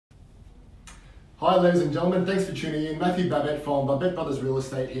Hi ladies and gentlemen, thanks for tuning in. Matthew Babette from Babette Brothers Real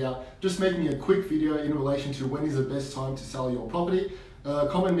Estate here. Just making a quick video in relation to when is the best time to sell your property. A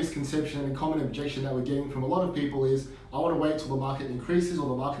common misconception and common objection that we're getting from a lot of people is, I want to wait till the market increases or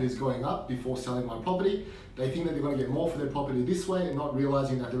the market is going up before selling my property. They think that they're going to get more for their property this way and not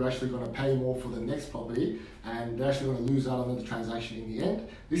realizing that they're actually going to pay more for the next property and they're actually going to lose out on the transaction in the end.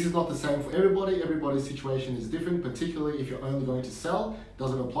 This is not the same for everybody. Everybody's situation is different, particularly if you're only going to sell. It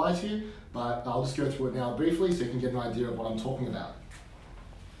doesn't apply to you, but I'll just go through it now briefly so you can get an idea of what I'm talking about.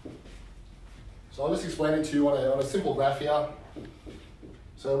 So I'll just explain it to you on a simple graph here.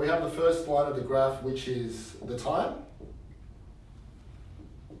 So we have the first line of the graph, which is the time.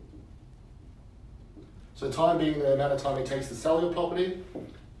 So time being the amount of time it takes to sell your property,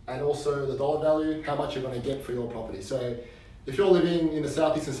 and also the dollar value, how much you're going to get for your property. So if you're living in the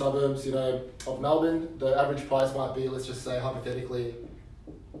southeastern suburbs, of Melbourne, the average price might be, let's just say hypothetically,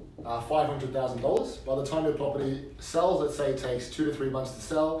 $500,000. By the time your property sells, let's say it takes 2 to 3 months to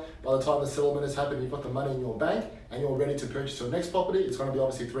sell. By the time the settlement has happened, you've got the money in your bank and you're ready to purchase your next property. It's going to be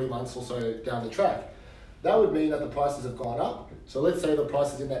obviously 3 months or so down the track. That would mean that the prices have gone up. So let's say the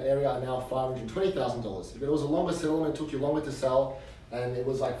prices in that area are now $520,000. If it was a longer settlement, it took you longer to sell, and it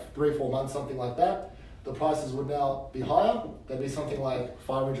was like 3 or 4 months, something like that, the prices would now be higher. They'd be something like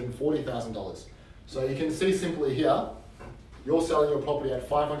 $540,000. So you can see simply here, you're selling your property at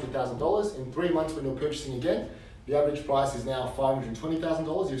 $500,000. In 3 months when you're purchasing again, the average price is now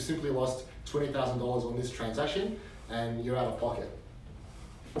 $520,000. You've simply lost $20,000 on this transaction and you're out of pocket.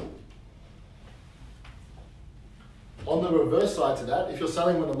 On the reverse side to that, if you're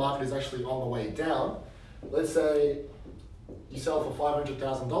selling when the market is actually on the way down, let's say you sell for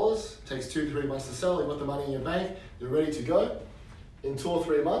 $500,000, it takes 2 to 3 months to sell, you've got the money in your bank, you're ready to go. In 2 or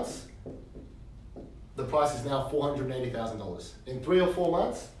 3 months, the price is now $480,000. In 3 or 4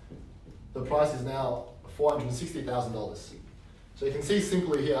 months, the price is now $460,000. So you can see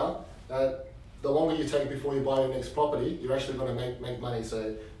simply here that the longer you take before you buy your next property, you're actually going to make money.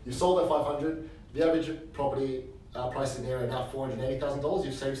 So you sold at $500,000, the average property price in the area now $480,000.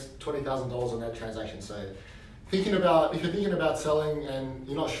 You've saved $20,000 on that transaction. So if you're thinking about selling and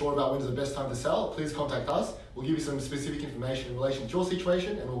you're not sure about when's the best time to sell, please contact us. We'll give you some specific information in relation to your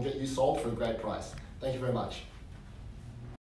situation and we'll get you sold for a great price. Thank you very much.